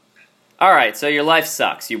All right, so your life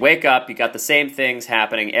sucks. You wake up, you got the same things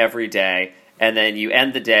happening every day, and then you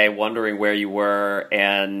end the day wondering where you were,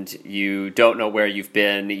 and you don't know where you've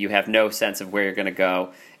been. You have no sense of where you're going to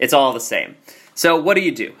go. It's all the same. So what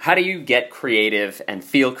do? How do you get creative and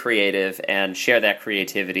feel creative and share that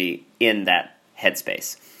creativity in that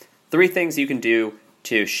headspace? 3 things you can do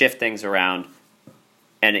to shift things around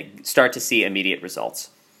and start to see immediate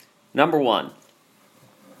results. Number 1,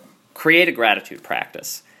 create a gratitude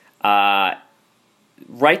practice.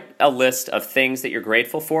 Write a list of things that you're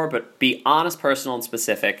grateful for, but be honest, personal, and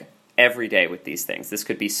specific every day with these things. This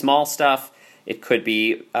could be small stuff. It could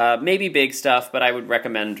be maybe big stuff, but I would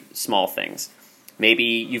recommend small things. Maybe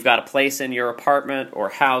you've got a place in your apartment or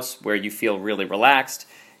house where you feel really relaxed.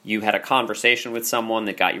 You had a conversation with someone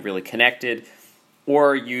that got you really connected,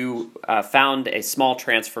 or you found a small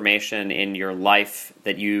transformation in your life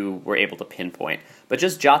that you were able to pinpoint. But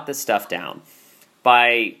just jot this stuff down.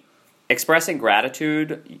 By expressing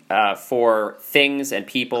gratitude for things and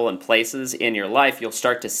people and places in your life, you'll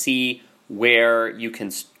start to see where you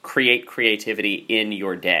can create creativity in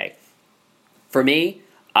your day. For me,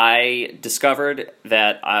 I discovered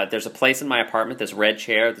that there's a place in my apartment, this red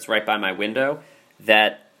chair that's right by my window,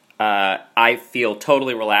 that I feel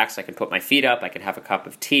totally relaxed. I can put my feet up, I can have a cup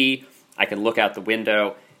of tea, I can look out the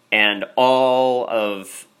window, and all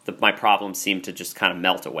of my problems seem to just kind of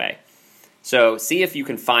melt away. So see if you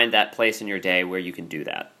can find that place in your day where you can do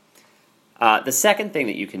that. The second thing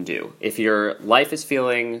that you can do, if your life is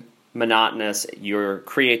feeling monotonous, your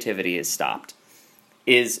creativity is stopped,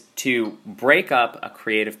 is to break up a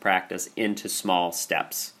creative practice into small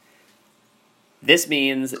steps. This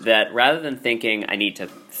means that rather than thinking, I need to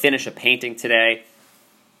finish a painting today,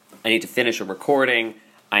 I need to finish a recording,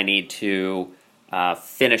 I need to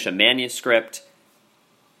finish a manuscript,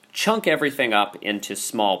 chunk everything up into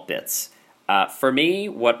small bits. For me,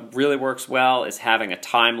 what really works well is having a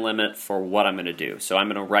time limit for what I'm going to do. So I'm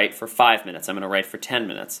going to write for 5 minutes. I'm going to write for 10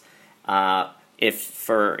 minutes. If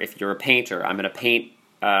you're a painter, I'm going to paint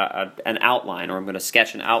an outline, or I'm going to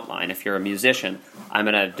sketch an outline. If you're a musician, I'm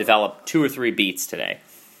going to develop 2 or 3 beats today.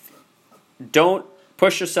 Don't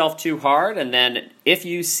push yourself too hard, and then if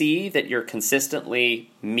you see that you're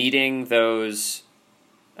consistently meeting those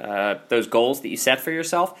goals that you set for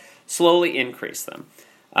yourself, slowly increase them.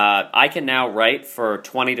 I can now write for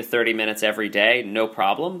 20 to 30 minutes every day, no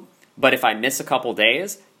problem. But if I miss a couple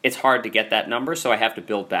days, it's hard to get that number, so I have to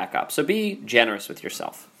build back up. So be generous with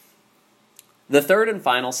yourself. The third and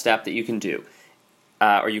final step that you can do,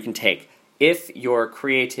 or you can take, if your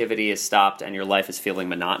creativity is stopped and your life is feeling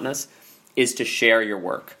monotonous, is to share your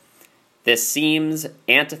work. This seems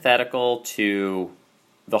antithetical to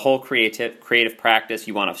the whole creative practice.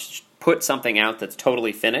 You want to put something out that's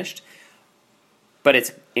totally finished. But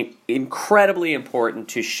it's incredibly important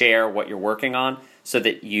to share what you're working on so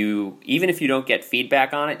that you, even if you don't get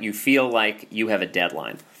feedback on it, you feel like you have a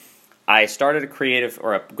deadline. I started a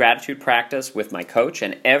gratitude practice with my coach,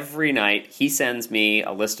 and every night he sends me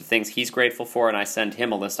a list of things he's grateful for, and I send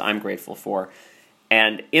him a list I'm grateful for.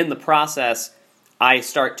 And in the process, I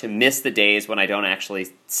start to miss the days when I don't actually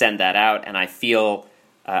send that out, and I feel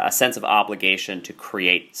a sense of obligation to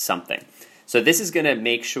create something. So this is going to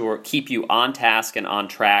keep you on task and on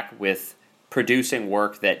track with producing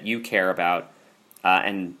work that you care about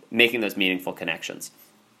and making those meaningful connections.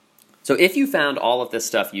 So if you found all of this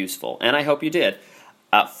stuff useful, and I hope you did,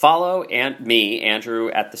 follow me, Andrew,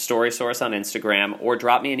 at The Story Source on Instagram, or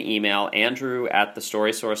drop me an email,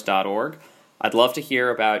 andrew@thestorysource.org. I'd love to hear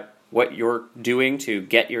about what you're doing to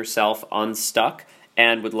get yourself unstuck,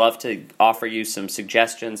 and would love to offer you some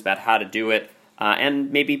suggestions about how to do it,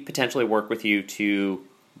 and maybe potentially work with you to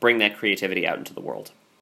bring that creativity out into the world.